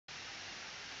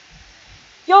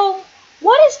Yo,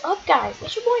 what is up guys?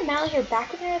 It's your boy Mally here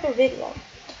back with another video.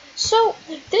 So,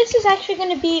 this is actually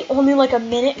going to be only like a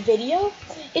minute video.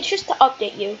 It's just to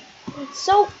update you.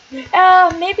 So,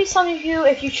 maybe some of you,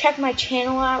 if you check my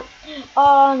channel out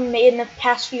in the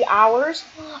past few hours,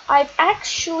 I've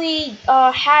actually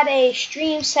had a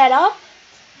stream set up.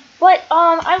 But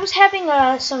I was having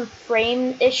some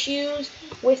frame issues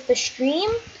with the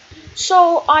stream.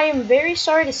 So, I am very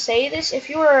sorry to say this if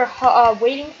you are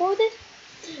waiting for this.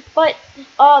 But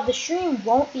the stream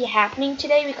won't be happening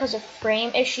today because of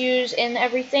frame issues and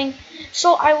everything.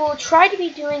 So I will try to be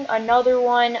doing another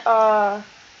one,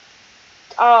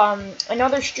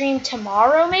 another stream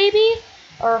tomorrow maybe,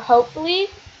 or hopefully.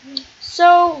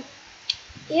 So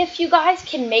if you guys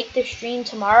can make the stream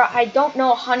tomorrow, I don't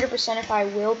know 100% if I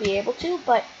will be able to,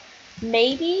 but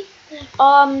maybe.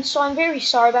 So I'm very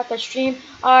sorry about the stream.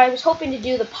 I was hoping to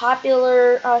do the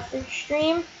popular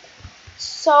stream.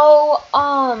 So,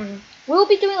 we'll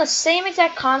be doing the same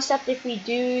exact concept if we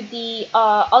do the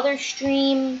other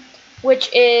stream,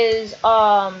 which is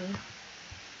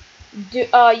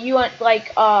you want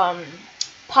like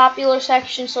popular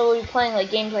section. So we'll be playing like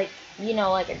games like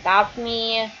like Adopt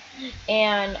Me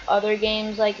and other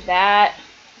games like that.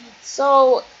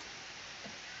 So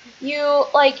you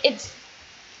like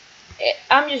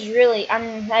I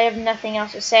have nothing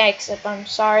else to say except I'm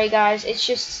sorry guys. It's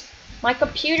just my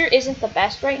computer isn't the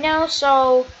best right now,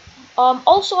 so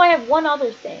also I have one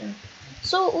other thing.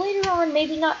 So later on,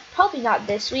 probably not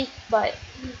this week, but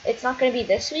it's not going to be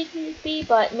this week maybe,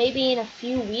 but maybe in a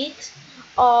few weeks,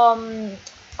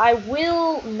 I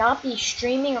will not be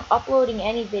streaming or uploading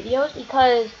any videos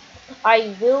because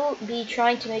I will be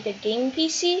trying to make a gaming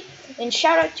PC. And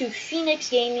shout out to Phoenix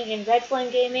Gaming and Red Flame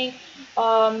Gaming.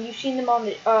 You've seen them on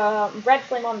the Red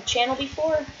Flame on the channel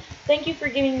before. Thank you for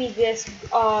giving me this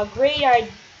great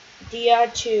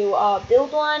idea to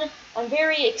build one. I'm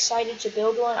very excited to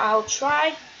build one. I'll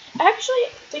try. Actually,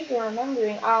 I think you're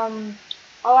remembering.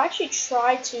 I'll actually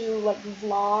try to like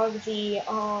vlog the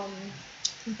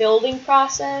building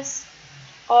process.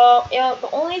 The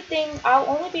only thing, I'll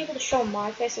only be able to show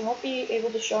my face. I won't be able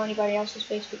to show anybody else's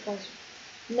face because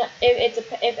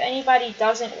if anybody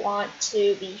doesn't want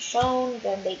to be shown,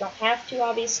 then they don't have to,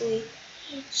 obviously.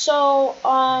 So,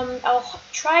 I'll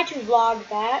try to vlog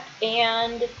that,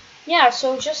 and yeah,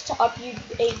 so just to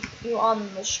update you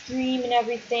on the stream and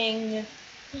everything.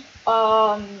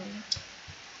 Also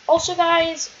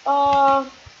guys,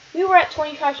 we were at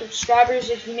 25 subscribers,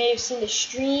 if you may have seen the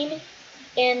stream,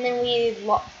 and then we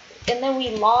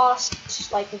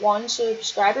lost like 1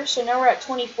 subscriber, so now we're at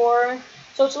 24.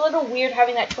 So it's a little weird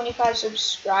having that 25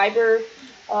 subscriber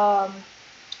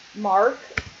mark.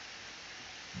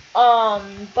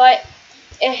 But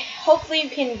hopefully you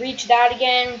can reach that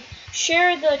again.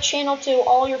 Share the channel to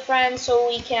all your friends so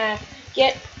we can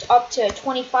get up to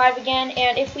 25 again.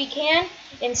 And if we can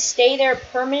and stay there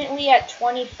permanently at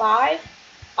 25,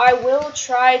 I will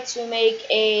try to make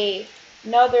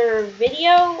another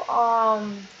video.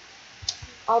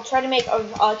 I'll try to make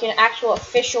like an actual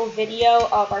official video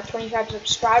of our 25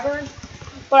 subscribers.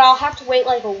 But I'll have to wait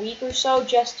like a week or so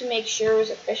just to make sure it was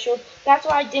official. That's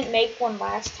why I didn't make one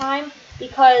last time,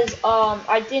 because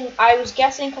I was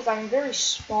guessing because I'm a very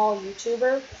small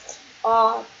YouTuber.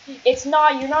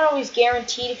 You're not always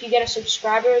guaranteed if you get a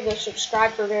subscriber to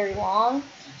subscribe for very long.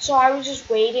 So I was just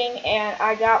waiting, and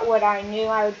I got what I knew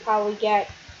I would probably get.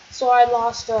 So I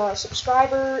lost a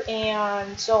subscriber,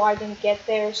 and so I didn't get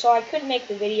there. So I couldn't make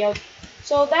the video.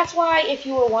 So that's why, if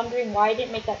you were wondering why I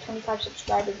didn't make that 25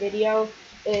 subscriber video,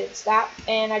 it's that,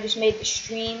 and I just made the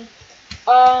stream.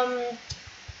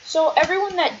 So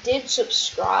everyone that did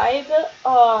subscribe,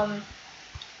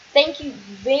 thank you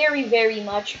very, very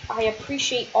much. I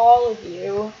appreciate all of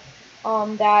you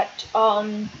that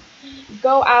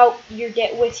go out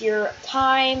with your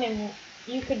time, and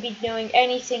you could be doing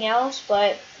anything else,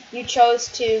 but you chose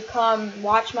to come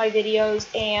watch my videos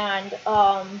and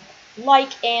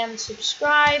like and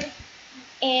subscribe.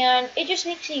 And it just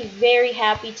makes me very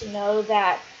happy to know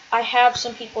that I have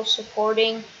some people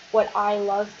supporting what I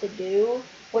love to do,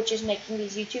 which is making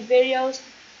these YouTube videos.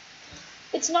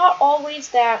 It's not always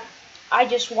that I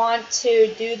just want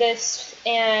to do this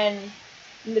and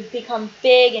become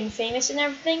big and famous and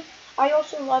everything. I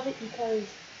also love it because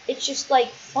it's just like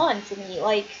fun for me.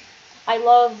 Like, I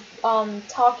love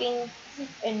talking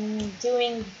and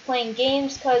playing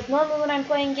games, because normally when I'm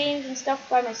playing games and stuff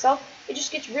by myself, it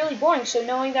just gets really boring. So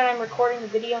knowing that I'm recording the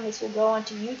video and this will go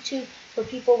onto YouTube for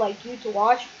people like you to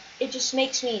watch, it just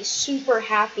makes me super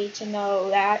happy to know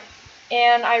that.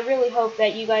 And I really hope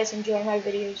that you guys enjoy my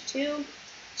videos too.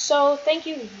 So thank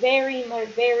you very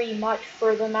much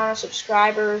for the amount of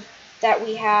subscribers that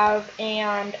we have,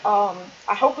 and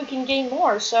I hope we can gain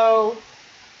more. So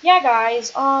yeah,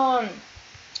 guys, uh,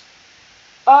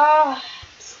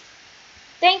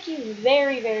 thank you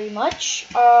very much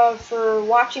for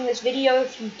watching this video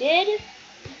if you did,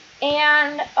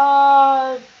 and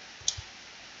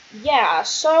yeah,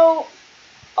 so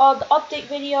the update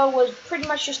video was pretty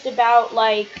much just about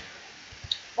like,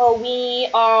 oh, we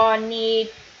need.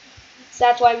 So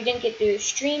that's why we didn't get to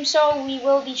stream. So we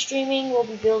will be streaming. We'll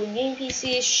be building game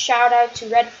PCs. Shout out to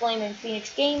Red Flame and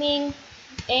Phoenix Gaming.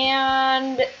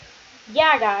 And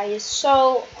yeah, guys.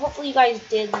 So hopefully you guys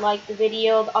did like the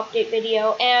video, the update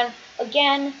video. And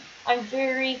again, I'm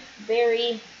very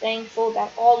thankful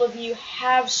that all of you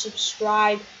have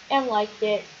subscribed and liked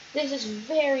it. This is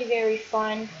very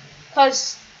fun.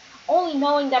 Because only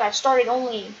knowing that I started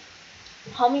only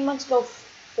how many months ago?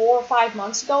 4 or 5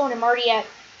 months ago, and I'm already at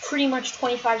pretty much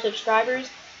 25 subscribers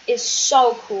is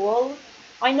so cool.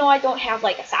 I know I don't have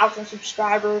like 1,000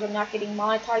 subscribers, I'm not getting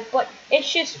monetized, but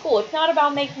it's just cool. It's not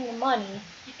about making the money,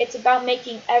 it's about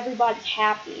making everybody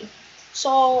happy.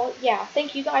 So yeah,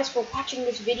 thank you guys for watching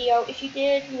this video. If you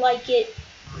did like it,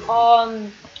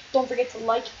 don't forget to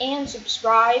like and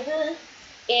subscribe.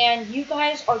 And you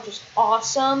guys are just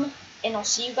awesome, and I'll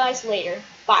see you guys later.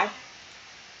 Bye.